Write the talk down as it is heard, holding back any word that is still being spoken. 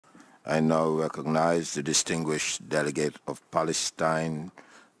I now recognize the distinguished delegate of Palestine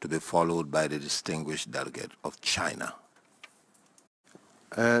to be followed by the distinguished delegate of China.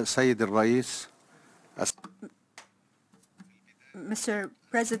 سيد الرئيس. Mr.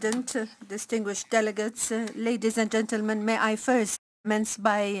 President, distinguished delegates, ladies and gentlemen, may I first commence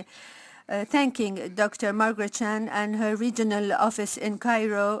by thanking Dr. Margaret Chan and her regional office in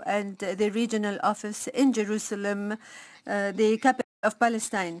Cairo and the regional office in Jerusalem, the capital of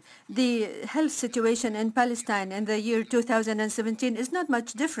Palestine. The health situation in Palestine in the year 2017 is not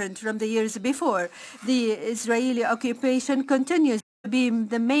much different from the years before. The Israeli occupation continues to be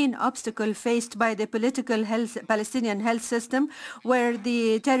the main obstacle faced by the political Palestinian health system, where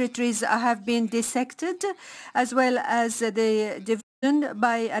the territories have been dissected, as well as the division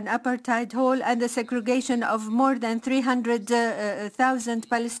by an apartheid wall and the segregation of more than 300,000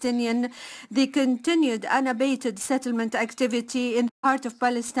 Palestinians, the continued unabated settlement activity in the heart of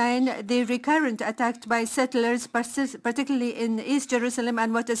Palestine, the recurrent attacks by settlers, particularly in East Jerusalem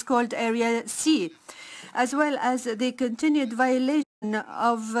and what is called Area C, as well as the continued violation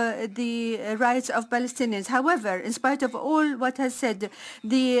of the rights of Palestinians. However, in spite of all what has said,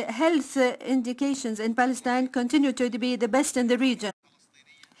 the health indications in Palestine continue to be the best in the region.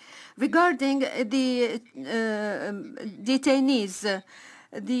 Regarding the detainees,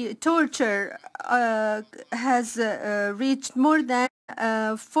 the torture has reached more than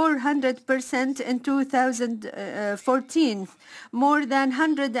 400% in 2014. More than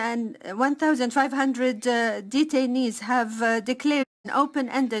 1,500 detainees have declared an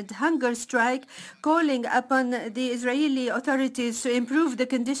open-ended hunger strike, calling upon the Israeli authorities to improve the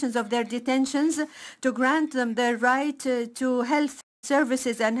conditions of their detentions, to grant them their right to health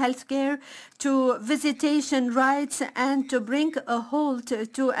services and health care, to visitation rights, and to bring a halt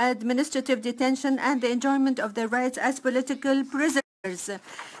to administrative detention and the enjoyment of their rights as political prisoners.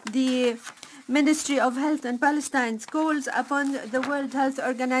 The Ministry of Health in Palestine calls upon the World Health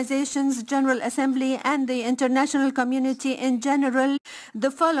Organization's General Assembly and the international community in general the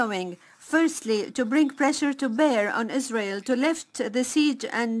following. Firstly, to bring pressure to bear on Israel to lift the siege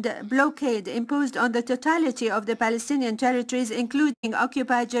and blockade imposed on the totality of the Palestinian territories, including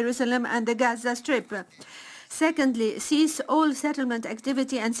occupied Jerusalem and the Gaza Strip. Secondly, cease all settlement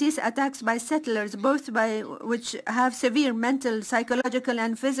activity and cease attacks by settlers, both by which have severe mental, psychological,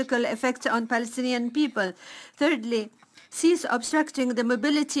 and physical effects on Palestinian people. Thirdly, cease obstructing the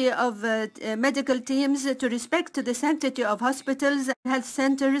mobility of medical teams, to respect the sanctity of hospitals and health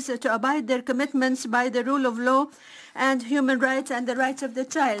centers, to abide their commitments by the rule of law and human rights and the rights of the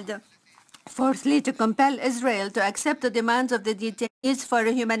child. Fourthly, to compel Israel to accept the demands of the detainees for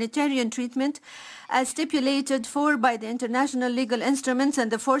a humanitarian treatment as stipulated for by the international legal instruments and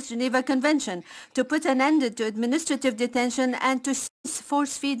the Fourth Geneva Convention, to put an end to administrative detention and to cease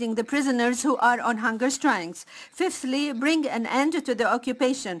force-feeding the prisoners who are on hunger strikes. Fifthly, bring an end to the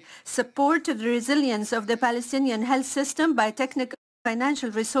occupation, support the resilience of the Palestinian health system by technical and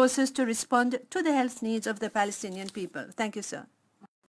financial resources to respond to the health needs of the Palestinian people. Thank you, sir.